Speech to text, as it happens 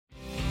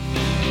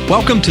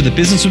Welcome to the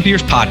Business with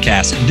Beers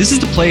podcast. This is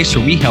the place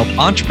where we help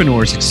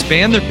entrepreneurs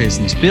expand their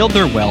business, build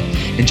their wealth,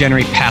 and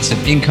generate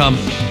passive income.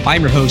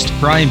 I'm your host,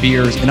 Brian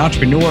Beers, an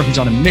entrepreneur who's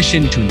on a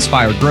mission to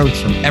inspire growth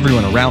from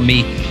everyone around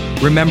me.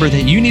 Remember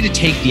that you need to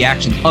take the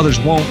action others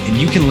won't, and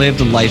you can live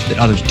the life that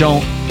others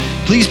don't.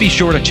 Please be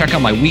sure to check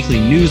out my weekly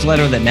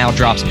newsletter that now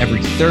drops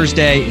every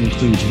Thursday. It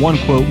includes one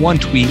quote, one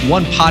tweet,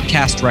 one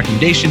podcast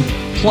recommendation,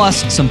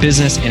 plus some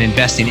business and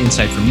investing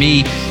insight from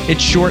me.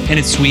 It's short and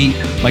it's sweet.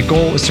 My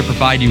goal is to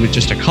provide you with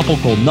just a couple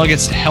gold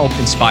nuggets to help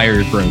inspire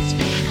your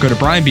growth. Go to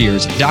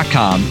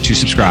brianbeers.com to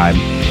subscribe.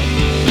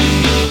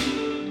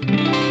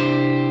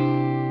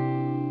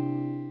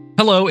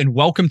 Hello, and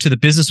welcome to the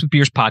Business with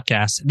Beers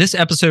podcast. This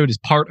episode is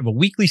part of a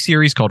weekly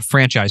series called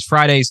Franchise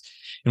Fridays,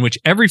 in which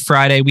every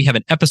Friday we have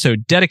an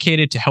episode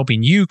dedicated to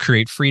helping you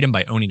create freedom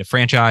by owning a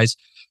franchise.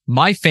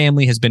 My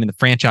family has been in the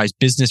franchise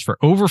business for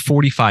over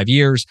 45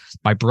 years.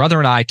 My brother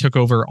and I took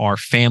over our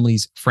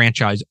family's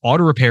franchise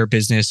auto repair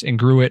business and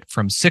grew it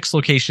from 6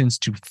 locations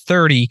to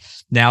 30,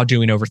 now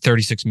doing over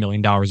 $36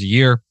 million a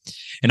year.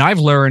 And I've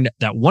learned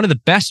that one of the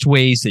best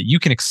ways that you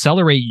can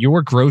accelerate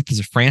your growth as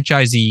a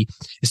franchisee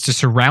is to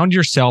surround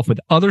yourself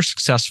with other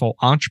successful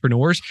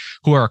entrepreneurs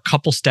who are a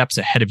couple steps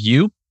ahead of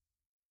you.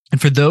 And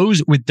for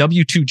those with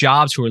W-2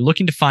 jobs who are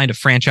looking to find a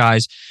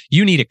franchise,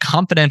 you need a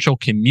confidential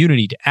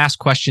community to ask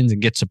questions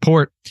and get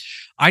support.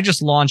 I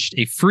just launched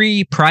a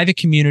free private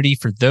community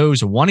for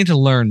those wanting to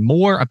learn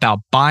more about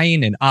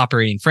buying and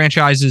operating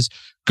franchises.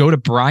 Go to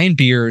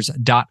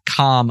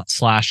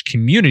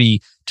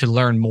brianbeers.com/community to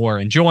learn more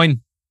and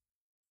join.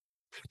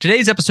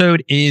 Today's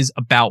episode is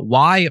about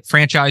why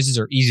franchises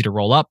are easy to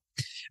roll up.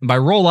 And by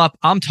roll up,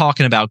 I'm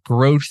talking about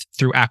growth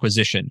through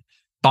acquisition.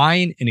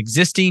 Buying an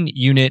existing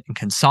unit and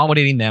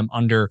consolidating them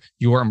under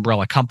your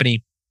umbrella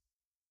company.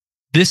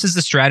 This is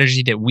the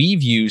strategy that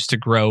we've used to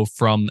grow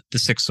from the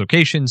 6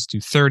 locations to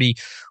 30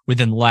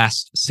 within the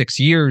last 6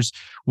 years,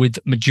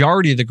 with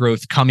majority of the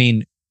growth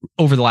coming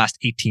over the last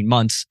 18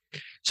 months.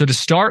 So to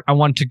start, I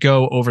want to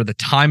go over the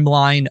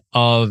timeline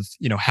of,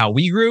 how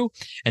we grew,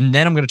 and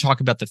then I'm going to talk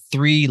about the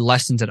 3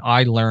 lessons that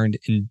I learned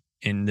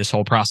in this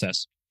whole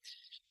process.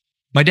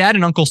 My dad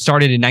and uncle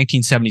started in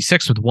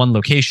 1976 with 1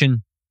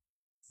 location.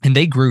 And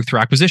they grew through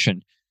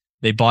acquisition.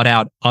 They bought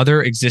out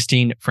other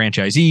existing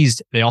franchisees.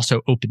 They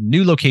also opened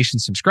new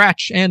locations from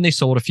scratch, and they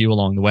sold a few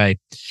along the way.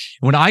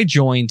 When I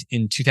joined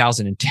in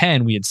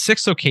 2010, we had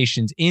 6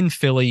 locations in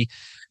Philly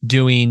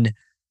doing,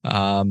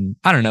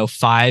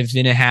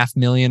 $5.5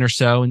 million or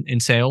so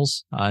in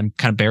sales. I'm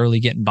kind of barely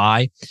getting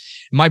by.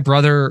 My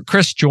brother,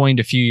 Chris,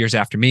 joined a few years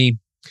after me.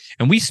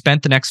 And we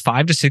spent the next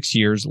 5 to 6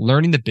 years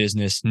learning the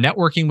business,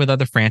 networking with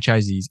other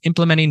franchisees,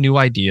 implementing new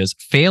ideas,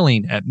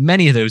 failing at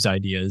many of those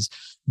ideas,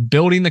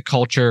 building the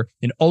culture,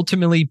 and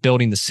ultimately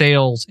building the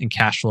sales and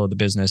cash flow of the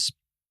business.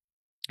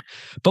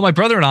 But my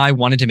brother and I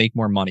wanted to make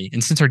more money.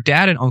 And since our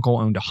dad and uncle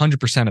owned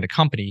 100% of the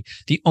company,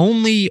 the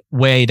only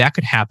way that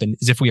could happen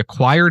is if we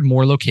acquired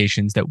more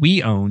locations that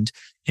we owned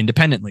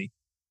independently.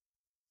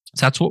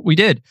 So that's what we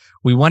did.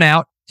 We went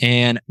out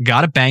and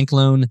got a bank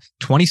loan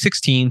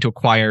 2016 to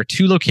acquire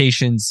 2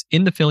 locations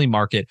in the Philly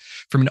market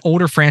from an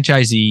older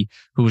franchisee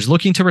who was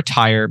looking to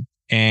retire.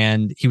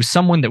 And he was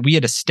someone that we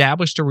had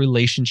established a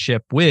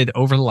relationship with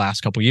over the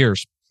last couple of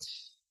years.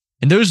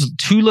 And those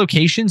 2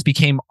 locations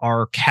became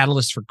our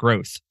catalyst for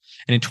growth.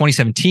 And in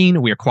 2017,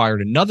 we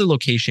acquired another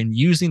location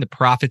using the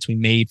profits we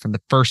made from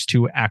the first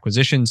 2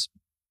 acquisitions.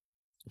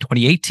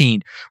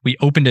 2018, we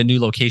opened a new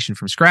location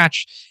from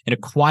scratch and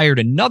acquired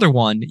another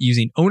one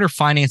using owner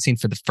financing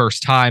for the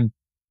first time.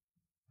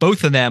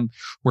 Both of them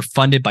were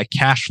funded by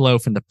cash flow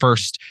from the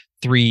first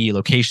 3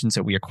 locations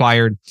that we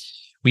acquired.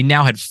 We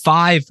now had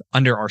 5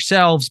 under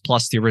ourselves,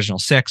 plus the original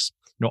 6,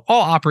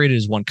 all operated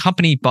as one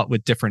company, but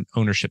with different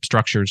ownership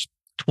structures.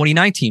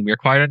 2019, we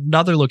acquired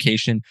another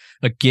location,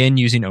 again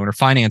using owner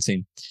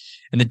financing,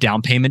 and the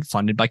down payment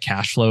funded by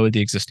cash flow of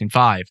the existing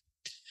 5.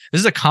 This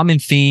is a common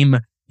theme,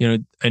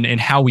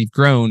 and how we've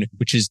grown,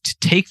 which is to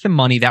take the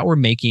money that we're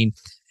making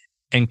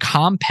and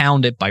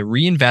compound it by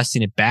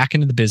reinvesting it back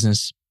into the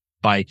business,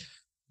 by,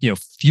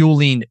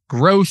 fueling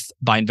growth,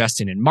 by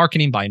investing in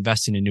marketing, by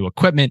investing in new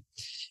equipment,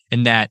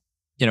 and that,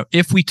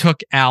 if we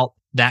took out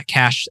that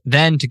cash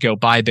then to go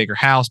buy a bigger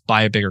house,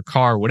 buy a bigger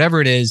car,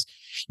 whatever it is,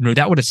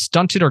 that would have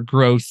stunted our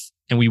growth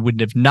and we would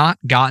have not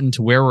gotten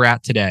to where we're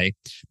at today.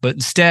 But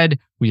instead,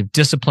 we have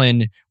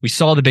discipline. We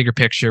saw the bigger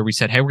picture. We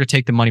said, hey, we're going to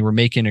take the money we're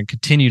making and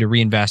continue to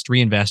reinvest.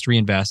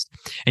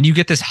 And you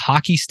get this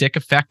hockey stick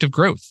effect of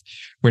growth,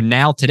 where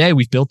now today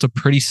we've built a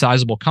pretty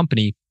sizable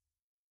company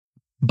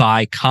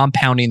by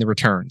compounding the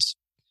returns.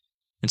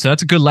 And so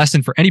that's a good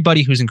lesson for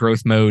anybody who's in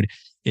growth mode,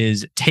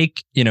 is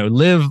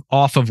live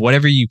off of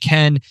whatever you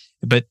can,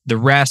 but the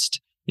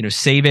rest,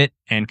 save it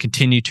and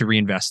continue to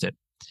reinvest it.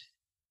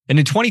 And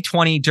in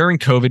 2020, during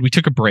COVID, we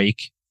took a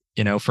break,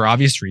 for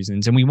obvious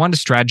reasons, and we wanted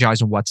to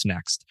strategize on what's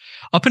next.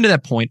 Up until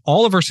that point,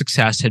 all of our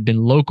success had been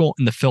local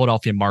in the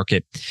Philadelphia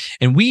market.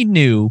 And we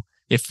knew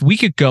if we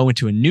could go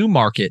into a new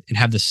market and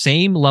have the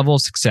same level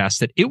of success,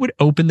 that it would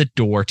open the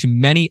door to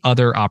many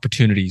other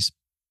opportunities.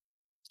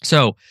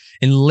 So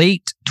in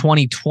late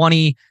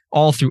 2020,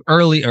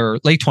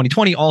 late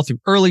 2020, all through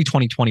early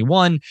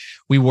 2021,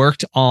 we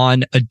worked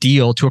on a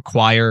deal to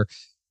acquire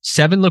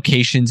 7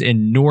 locations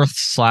in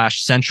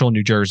North/Central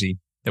New Jersey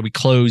that we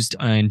closed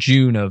in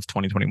June of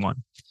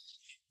 2021.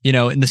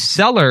 And the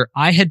seller,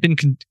 I had been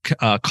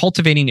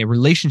cultivating a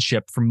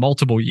relationship for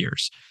multiple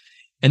years.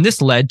 And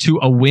this led to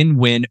a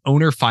win-win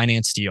owner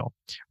finance deal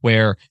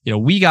where,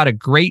 we got a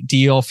great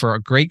deal for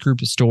a great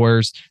group of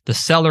stores. The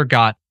seller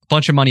got a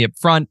bunch of money up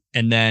front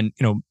and then,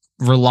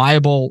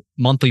 reliable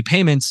monthly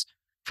payments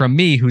from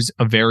me, who's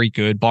a very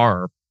good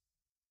borrower.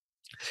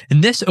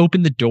 And this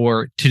opened the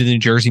door to the New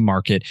Jersey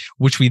market,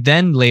 which we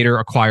then later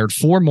acquired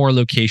 4 more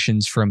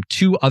locations from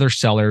 2 other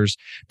sellers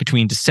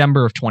between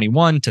December of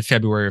 21 to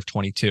February of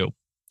 22.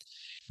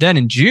 Then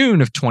in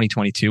June of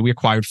 2022, we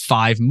acquired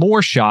 5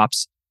 more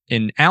shops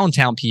in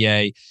Allentown, PA,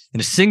 in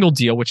a single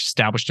deal, which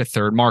established a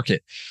third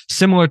market.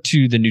 Similar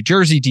to the New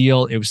Jersey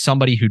deal, it was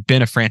somebody who'd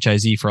been a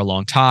franchisee for a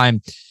long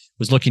time,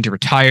 was looking to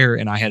retire,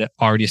 and I had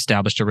already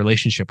established a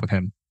relationship with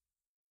him.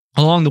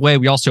 Along the way,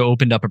 we also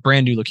opened up a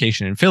brand new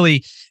location in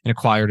Philly and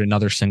acquired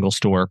another single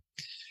store.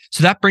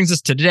 So that brings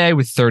us to today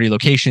with 30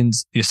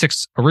 locations, the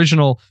 6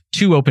 original,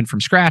 2 open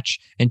from scratch,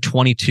 and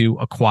 22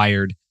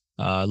 acquired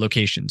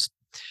locations.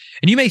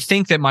 And you may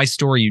think that my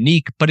story is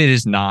unique, but it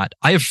is not.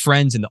 I have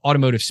friends in the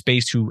automotive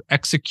space who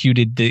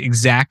executed the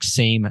exact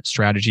same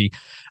strategy.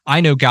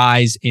 I know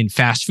guys in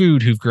fast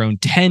food who've grown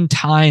 10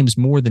 times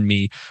more than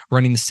me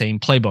running the same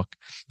playbook.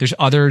 There's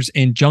others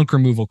in junk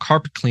removal,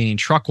 carpet cleaning,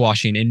 truck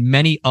washing, and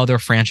many other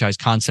franchise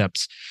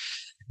concepts.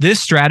 This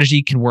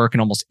strategy can work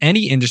in almost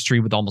any industry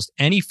with almost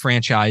any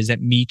franchise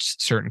that meets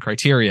certain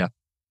criteria.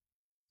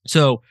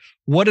 So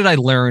what did I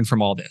learn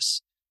from all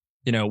this?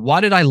 Why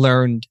did I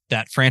learn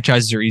that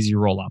franchises are easy to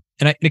roll up?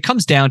 And it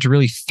comes down to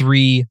really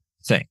 3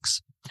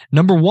 things.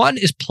 Number 1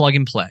 is plug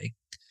and play.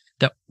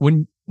 That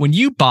when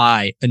you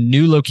buy a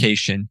new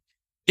location,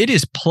 it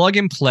is plug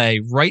and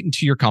play right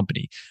into your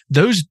company.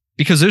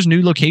 Because those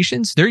new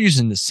locations, they're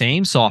using the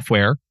same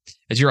software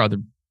as your other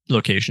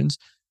locations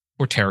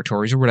or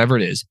territories or whatever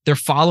it is. They're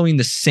following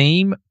the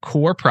same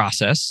core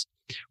process,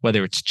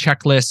 whether it's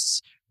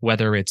checklists,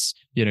 whether it's,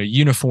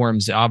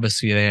 uniforms.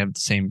 Obviously, they have the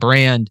same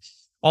brand,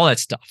 all that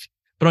stuff.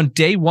 But on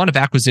day 1 of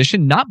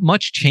acquisition, not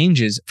much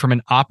changes from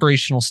an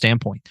operational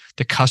standpoint.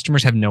 The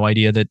customers have no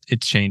idea that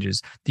it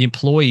changes. The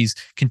employees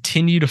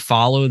continue to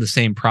follow the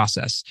same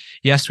process.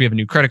 Yes, we have a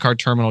new credit card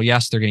terminal.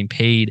 Yes, they're getting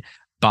paid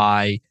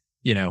by,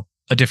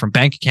 a different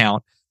bank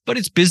account, but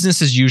it's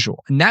business as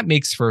usual. And that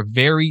makes for a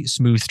very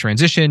smooth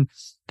transition.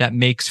 That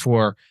makes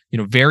for,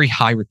 very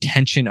high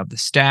retention of the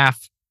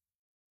staff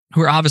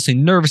who are obviously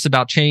nervous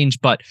about change.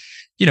 But,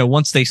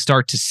 once they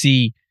start to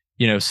see,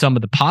 some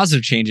of the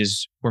positive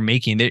changes we're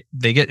making,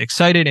 they get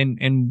excited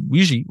and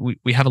usually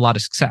we have a lot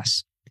of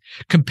success.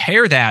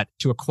 Compare that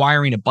to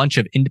acquiring a bunch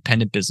of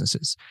independent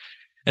businesses.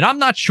 And I'm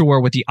not sure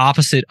what the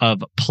opposite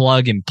of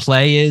plug and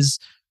play is,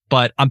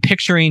 but I'm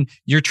picturing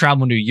you're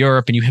traveling to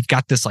Europe and you have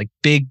got this like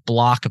big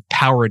block of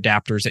power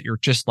adapters that you're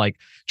just like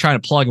trying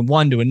to plug in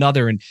one to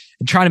another and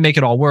trying to make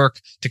it all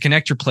work to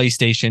connect your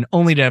PlayStation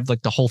only to have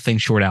like the whole thing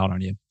short out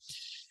on you.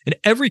 And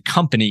every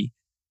company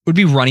would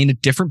be running a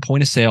different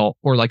point of sale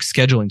or like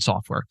scheduling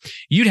software.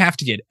 You'd have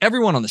to get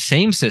everyone on the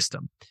same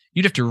system.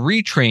 You'd have to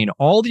retrain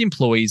all the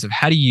employees of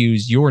how to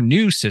use your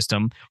new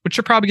system, which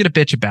they're probably going to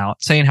bitch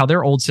about, saying how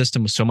their old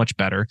system was so much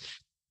better.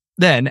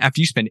 Then after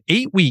you spend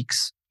 8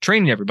 weeks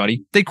training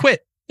everybody, they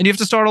quit and you have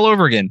to start all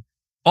over again.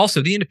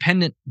 Also, the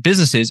independent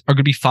businesses are going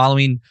to be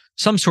following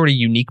some sort of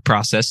unique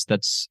process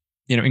that's,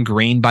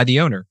 ingrained by the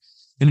owner.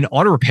 In an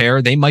auto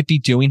repair, they might be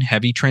doing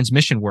heavy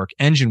transmission work,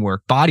 engine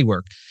work, body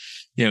work,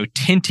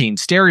 tinting,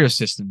 stereo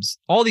systems,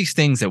 all these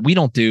things that we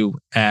don't do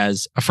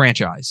as a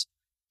franchise.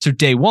 So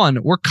day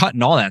 1, we're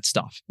cutting all that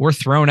stuff. We're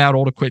throwing out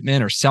old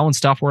equipment or selling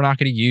stuff we're not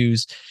going to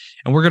use.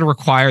 And we're going to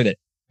require that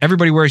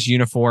everybody wears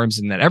uniforms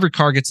and that every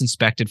car gets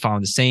inspected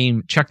following the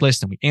same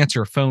checklist. And we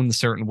answer a phone a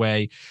certain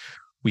way.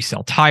 We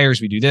sell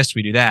tires. We do this,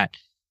 we do that.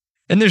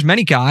 And there's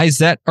many guys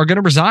that are going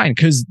to resign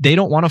because they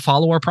don't want to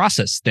follow our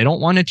process. They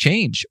don't want to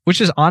change, which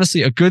is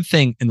honestly a good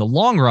thing in the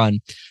long run.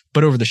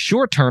 But over the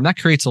short term, that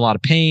creates a lot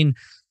of pain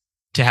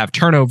to have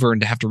turnover and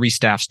to have to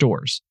restaff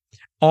stores.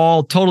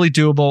 All totally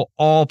doable,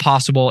 all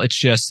possible. It's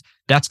just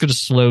that's going to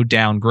slow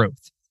down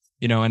growth.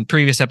 In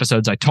previous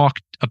episodes, I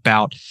talked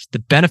about the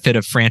benefit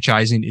of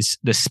franchising is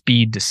the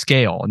speed to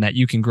scale and that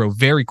you can grow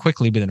very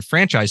quickly within a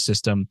franchise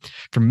system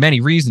for many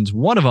reasons.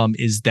 One of them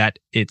is that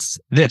it's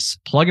this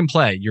plug and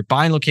play. You're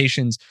buying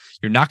locations.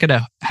 You're not going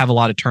to have a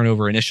lot of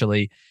turnover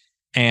initially,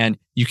 and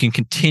you can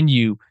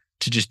continue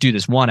to just do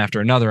this one after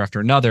another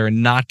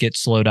and not get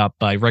slowed up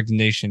by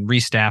resignation,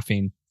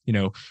 restaffing,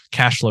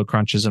 cash flow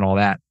crunches and all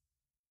that.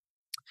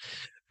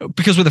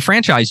 Because with a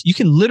franchise, you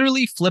can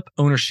literally flip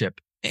ownership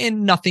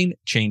and nothing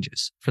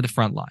changes for the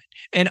front line.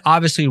 And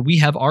obviously we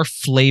have our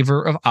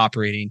flavor of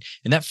operating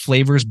and that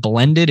flavor is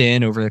blended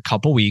in over a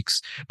couple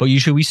weeks, but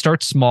usually we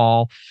start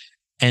small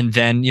and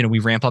then, we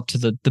ramp up to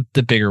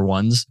the bigger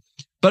ones.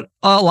 But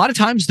a lot of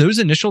times those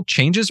initial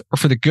changes are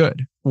for the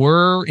good.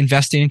 We're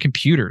investing in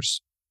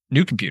computers,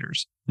 new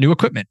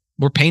equipment.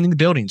 We're painting the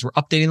buildings. We're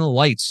updating the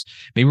lights.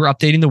 Maybe we're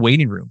updating the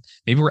waiting room.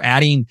 Maybe we're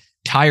adding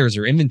tires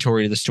or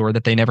inventory to the store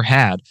that they never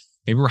had.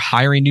 Maybe we're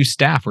hiring new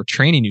staff. We're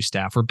training new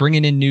staff. We're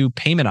bringing in new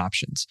payment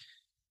options.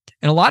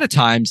 And a lot of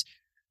times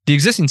the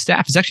existing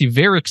staff is actually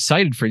very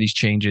excited for these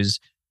changes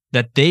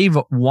that they've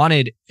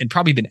wanted and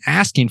probably been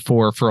asking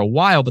for a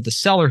while. But the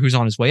seller who's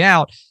on his way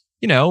out,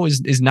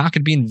 is not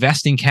going to be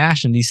investing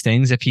cash in these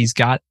things if he's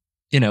got,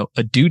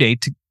 a due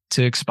date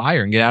to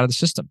expire and get out of the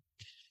system.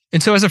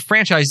 And so as a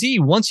franchisee,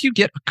 once you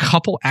get a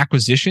couple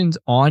acquisitions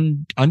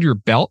under your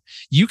belt,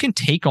 you can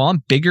take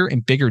on bigger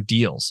and bigger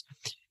deals.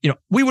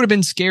 We would have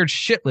been scared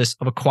shitless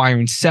of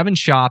acquiring 7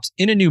 shops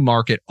in a new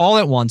market all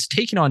at once,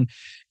 taking on,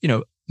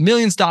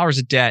 millions of dollars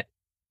of debt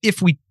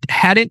if we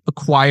hadn't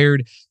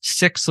acquired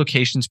 6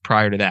 locations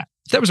prior to that.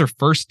 If that was our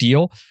first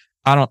deal,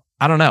 I don't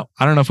know.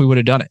 I don't know if we would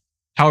have done it.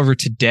 However,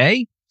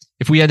 today,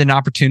 if we had an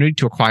opportunity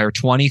to acquire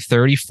 20,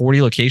 30,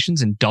 40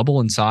 locations and double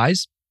in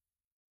size,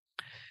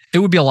 it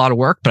would be a lot of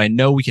work, but I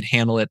know we could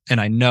handle it. And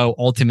I know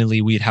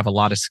ultimately we'd have a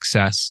lot of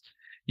success,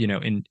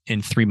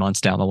 in 3 months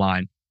down the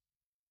line.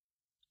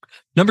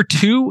 Number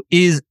 2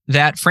 is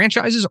that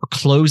franchises are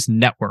closed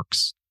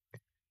networks.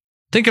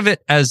 Think of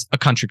it as a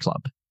country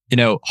club,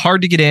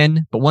 hard to get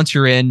in, but once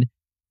you're in,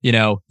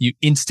 you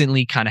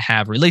instantly kind of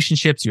have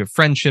relationships, you have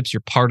friendships,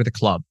 you're part of the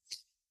club.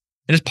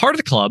 And as part of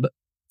the club,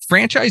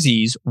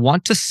 franchisees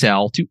want to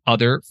sell to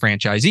other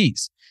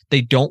franchisees.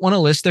 They don't want to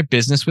list their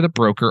business with a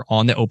broker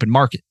on the open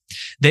market.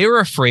 They are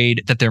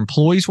afraid that their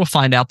employees will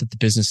find out that the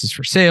business is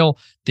for sale.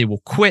 They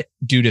will quit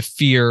due to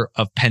fear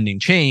of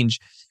pending change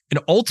and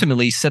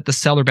ultimately set the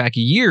seller back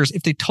years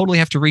if they totally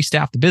have to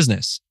restaff the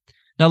business.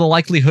 Now, the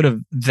likelihood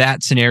of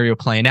that scenario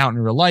playing out in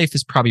real life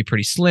is probably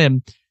pretty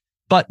slim,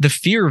 but the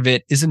fear of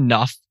it is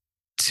enough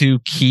to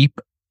keep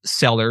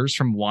sellers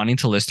from wanting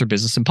to list their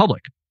business in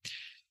public.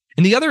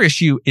 And the other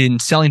issue in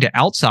selling to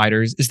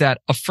outsiders is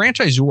that a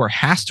franchisor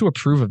has to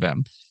approve of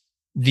them.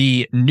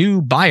 The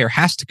new buyer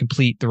has to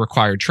complete the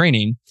required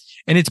training.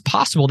 And it's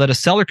possible that a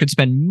seller could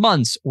spend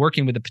months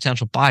working with a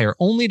potential buyer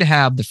only to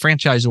have the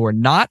franchisor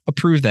not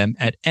approve them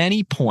at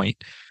any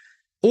point,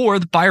 or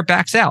the buyer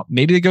backs out.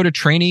 Maybe they go to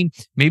training,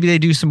 maybe they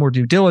do some more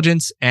due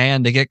diligence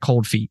and they get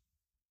cold feet.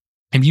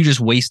 And you just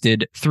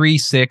wasted 3,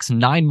 6,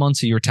 9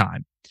 months of your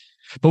time.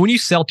 But when you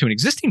sell to an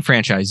existing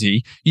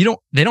franchisee,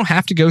 they don't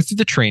have to go through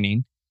the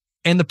training.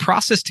 And the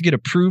process to get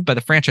approved by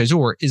the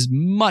franchisor is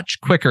much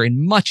quicker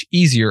and much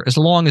easier as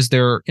long as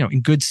they're,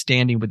 in good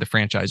standing with the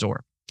franchisor.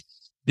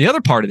 The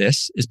other part of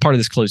this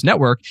closed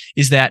network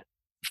is that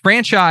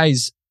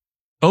franchise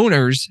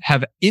owners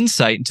have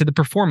insight into the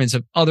performance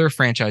of other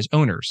franchise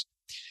owners.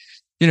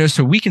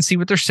 So we can see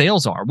what their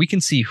sales are. We can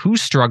see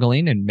who's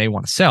struggling and may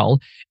want to sell.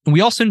 And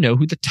we also know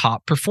who the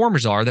top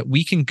performers are that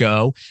we can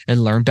go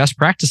and learn best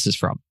practices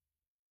from.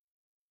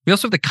 We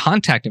also have the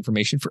contact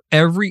information for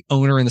every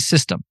owner in the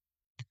system.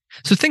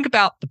 So think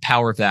about the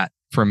power of that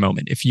for a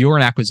moment. If you're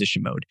in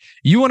acquisition mode,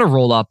 you want to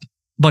roll up a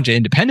bunch of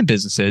independent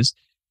businesses,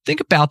 think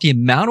about the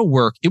amount of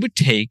work it would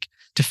take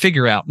to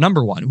figure out,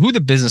 number 1, who the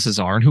businesses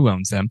are and who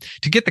owns them,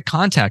 to get the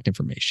contact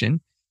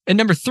information. And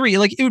number 3,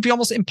 it would be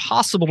almost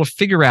impossible to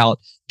figure out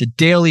the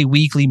daily,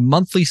 weekly,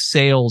 monthly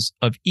sales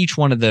of each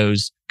one of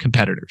those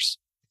competitors.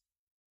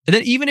 And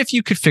then even if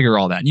you could figure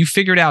all that and you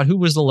figured out who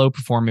was the low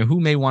performer, who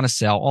may want to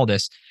sell, all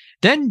this,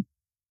 then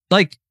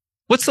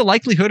what's the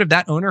likelihood of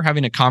that owner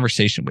having a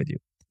conversation with you?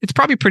 It's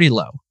probably pretty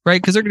low,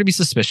 right? Because they're going to be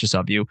suspicious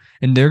of you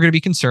and they're going to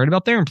be concerned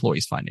about their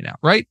employees finding out,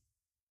 right?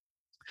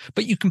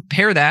 But you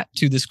compare that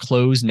to this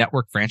closed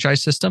network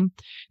franchise system.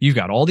 You've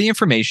got all the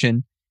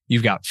information.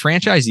 You've got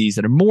franchisees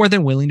that are more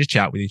than willing to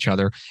chat with each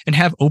other and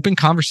have open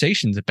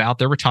conversations about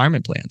their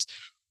retirement plans,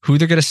 who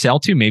they're going to sell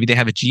to. Maybe they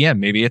have a GM.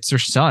 Maybe it's their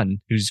son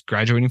who's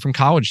graduating from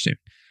college soon,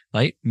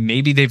 right?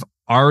 Maybe they've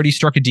already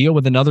struck a deal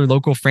with another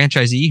local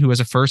franchisee who has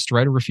a first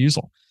right of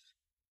refusal.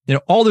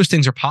 All those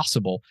things are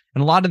possible.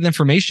 And a lot of the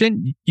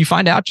information you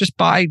find out just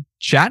by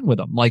chatting with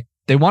them.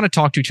 They want to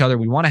talk to each other.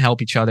 We want to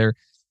help each other.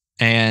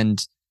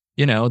 And,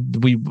 in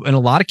a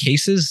lot of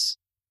cases,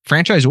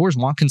 franchisors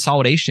want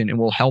consolidation and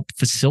will help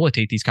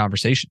facilitate these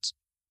conversations.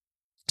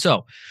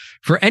 So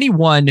for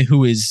anyone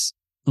who is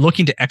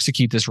looking to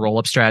execute this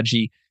roll-up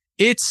strategy,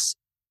 it's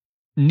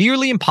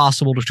nearly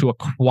impossible to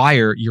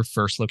acquire your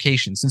first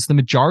location since the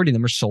majority of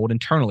them are sold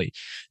internally.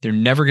 They're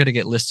never going to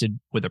get listed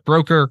with a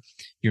broker.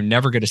 You're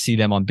never going to see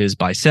them on Biz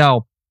Buy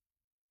Sell.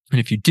 And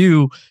if you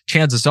do,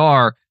 chances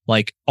are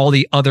all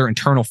the other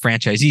internal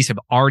franchisees have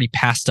already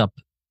passed up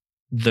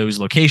those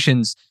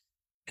locations.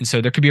 And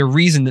so there could be a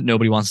reason that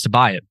nobody wants to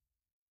buy it.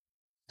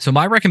 So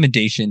my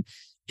recommendation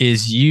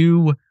is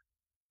you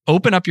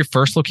open up your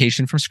first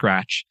location from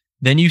scratch.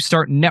 Then you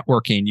start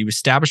networking, you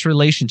establish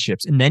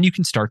relationships, and then you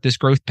can start this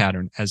growth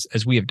pattern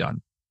as we have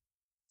done.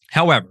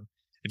 However,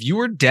 if you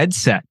are dead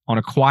set on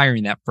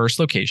acquiring that first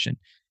location,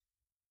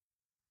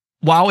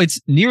 while it's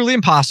nearly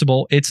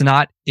impossible, it's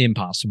not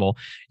impossible.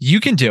 You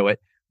can do it,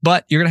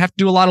 but you're going to have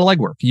to do a lot of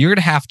legwork. You're going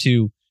to have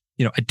to,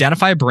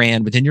 identify a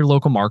brand within your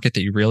local market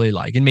that you really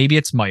like. And maybe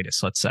it's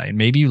Midas, let's say, and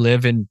maybe you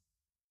live in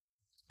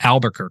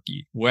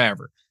Albuquerque,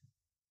 wherever.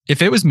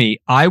 If it was me,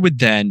 I would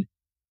then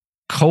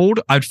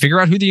I'd figure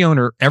out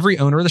who every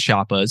owner of the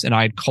shop is, and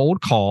I'd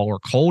cold call or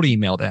cold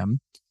email them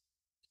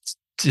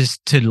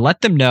just to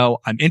let them know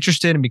I'm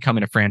interested in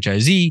becoming a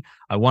franchisee.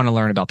 I want to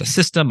learn about the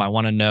system. I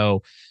want to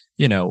know,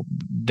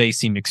 they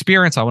seem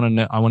experienced. I want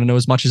to know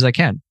as much as I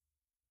can.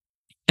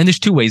 And there's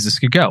two ways this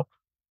could go.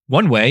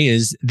 One way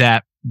is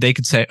that they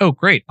could say, oh,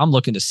 great, I'm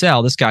looking to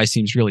sell. This guy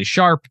seems really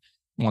sharp,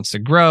 wants to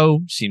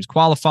grow, seems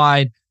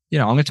qualified. I'm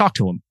going to talk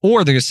to him.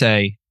 Or they're going to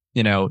say,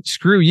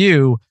 screw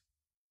you.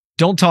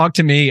 Don't talk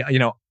to me.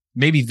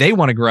 Maybe they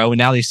want to grow and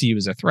now they see you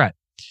as a threat,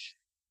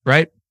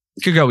 right?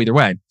 It could go either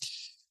way.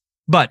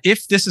 But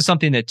if this is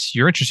something that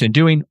you're interested in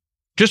doing,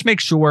 just make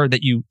sure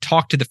that you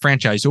talk to the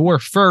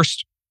franchisor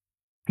first.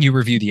 You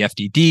review the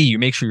FDD. You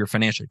make sure you're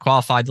financially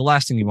qualified. The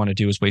last thing you want to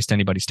do is waste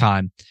anybody's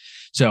time.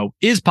 So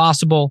is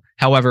possible.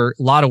 However,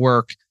 a lot of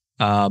work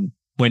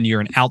when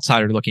you're an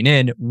outsider looking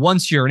in.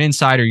 Once you're an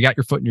insider, you got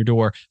your foot in your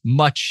door,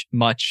 much,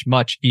 much,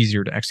 much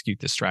easier to execute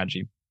this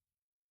strategy.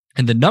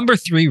 And the number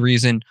 3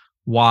 reason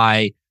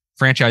why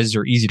franchises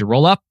are easy to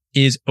roll up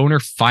is owner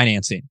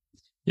financing.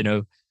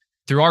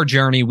 Through our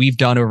journey, we've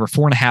done over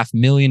 $4.5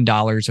 million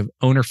of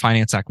owner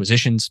finance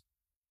acquisitions.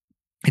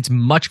 It's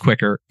much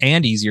quicker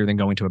and easier than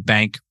going to a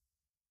bank.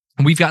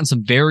 And we've gotten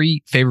some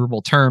very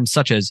favorable terms,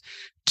 such as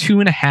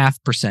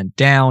 2.5%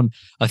 down,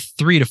 a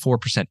 3 to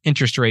 4%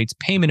 interest rates,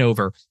 payment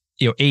over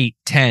 8,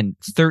 10,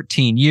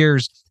 13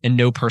 years, and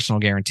no personal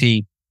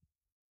guarantee.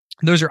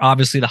 Those are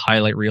obviously the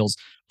highlight reels.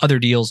 Other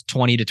deals,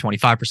 20 to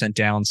 25%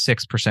 down,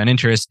 6%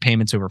 interest,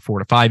 payments over 4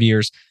 to 5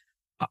 years,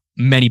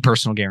 many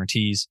personal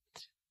guarantees.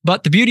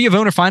 But the beauty of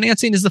owner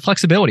financing is the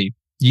flexibility.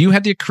 You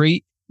have the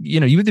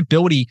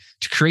ability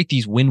to create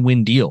these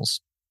win-win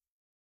deals.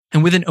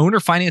 And with an owner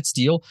finance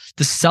deal,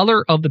 the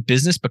seller of the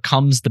business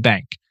becomes the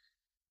bank.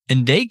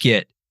 And they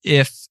get,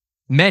 if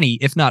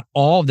not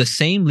all, of the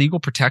same legal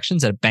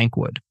protections that a bank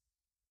would.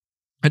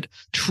 But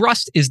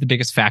trust is the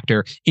biggest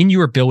factor in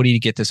your ability to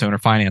get this owner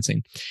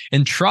financing.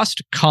 And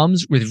trust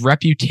comes with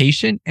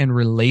reputation and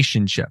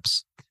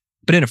relationships.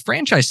 But in a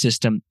franchise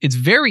system, it's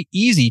very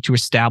easy to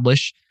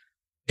establish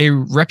a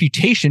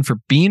reputation for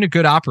being a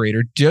good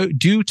operator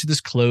due to this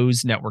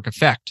closed network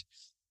effect.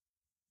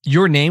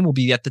 Your name will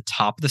be at the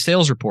top of the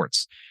sales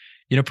reports.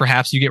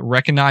 Perhaps you get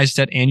recognized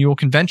at annual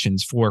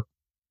conventions for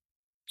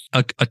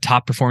a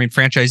top performing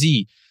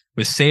franchisee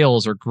with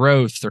sales or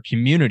growth or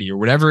community or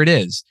whatever it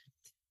is.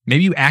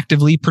 Maybe you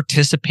actively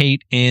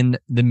participate in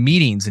the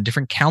meetings and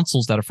different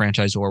councils that a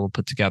franchisor will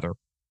put together.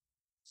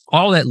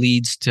 All that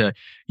leads to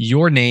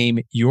your name,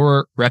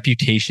 your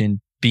reputation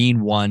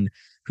being one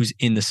who's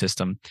in the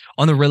system.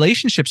 On the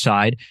relationship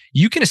side,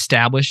 you can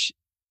establish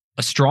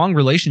a strong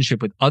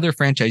relationship with other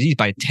franchisees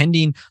by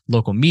attending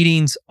local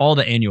meetings, all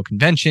the annual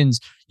conventions.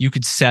 You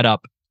could set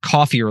up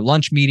coffee or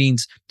lunch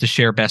meetings to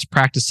share best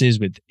practices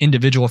with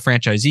individual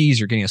franchisees.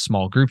 You're getting a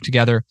small group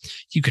together.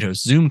 You could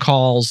host Zoom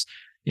calls,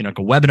 like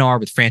a webinar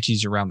with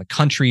franchisees around the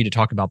country to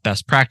talk about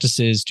best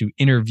practices, to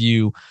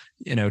interview,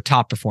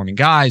 top performing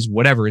guys,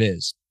 whatever it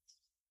is.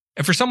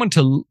 And for someone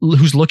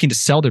who's looking to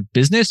sell their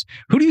business,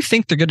 who do you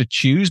think they're going to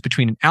choose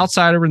between an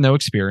outsider with no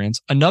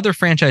experience, another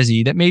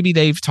franchisee that maybe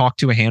they've talked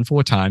to a handful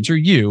of times, or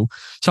you,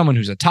 someone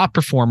who's a top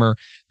performer,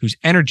 who's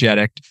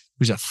energetic,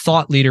 who's a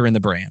thought leader in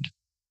the brand,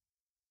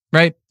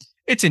 right?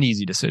 It's an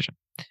easy decision.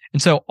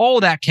 And so all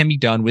of that can be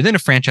done within a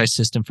franchise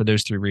system for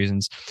those 3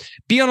 reasons.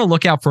 Be on the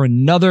lookout for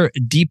another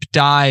deep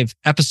dive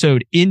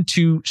episode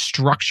into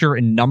structure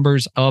and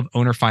numbers of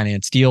owner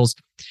finance deals.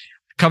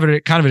 Covered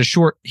it kind of in a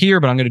short here,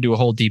 but I'm going to do a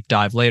whole deep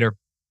dive later.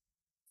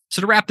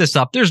 So to wrap this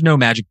up, there's no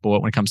magic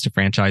bullet when it comes to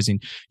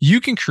franchising.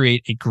 You can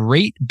create a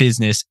great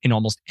business in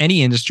almost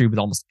any industry with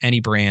almost any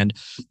brand.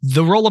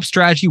 The roll-up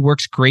strategy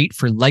works great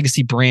for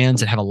legacy brands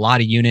that have a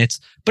lot of units,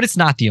 but it's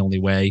not the only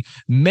way.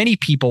 Many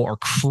people are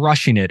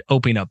crushing it,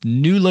 opening up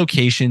new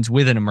locations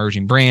with an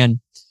emerging brand.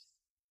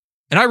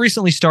 And I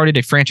recently started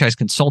a franchise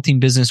consulting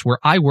business where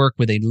I work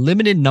with a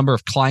limited number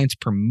of clients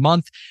per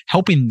month,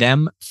 helping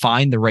them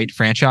find the right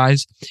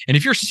franchise. And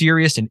if you're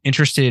serious and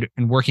interested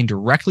in working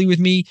directly with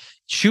me,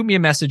 shoot me a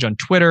message on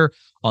Twitter,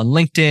 on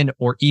LinkedIn,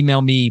 or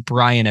email me,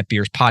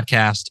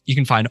 Brian@Beers.Podcast. You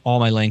can find all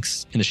my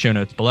links in the show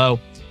notes below.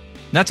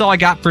 And that's all I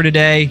got for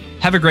today.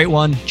 Have a great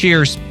one.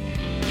 Cheers.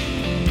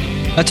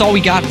 That's all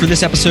we got for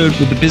this episode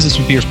with the Business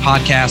with Beers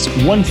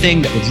podcast. One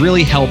thing that would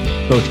really help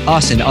both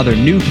us and other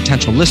new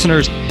potential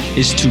listeners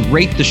is to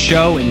rate the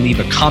show and leave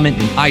a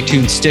comment in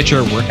iTunes,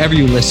 Stitcher, wherever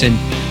you listen.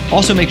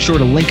 Also, make sure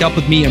to link up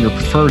with me on your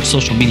preferred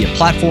social media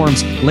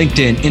platforms,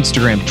 LinkedIn,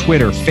 Instagram,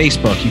 Twitter,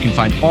 Facebook. You can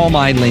find all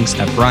my links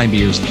at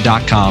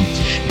brianbeers.com.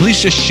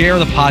 Please just share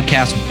the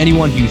podcast with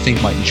anyone who you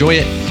think might enjoy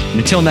it. And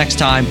until next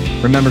time,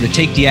 remember to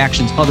take the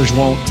actions others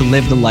won't, to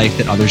live the life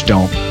that others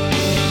don't.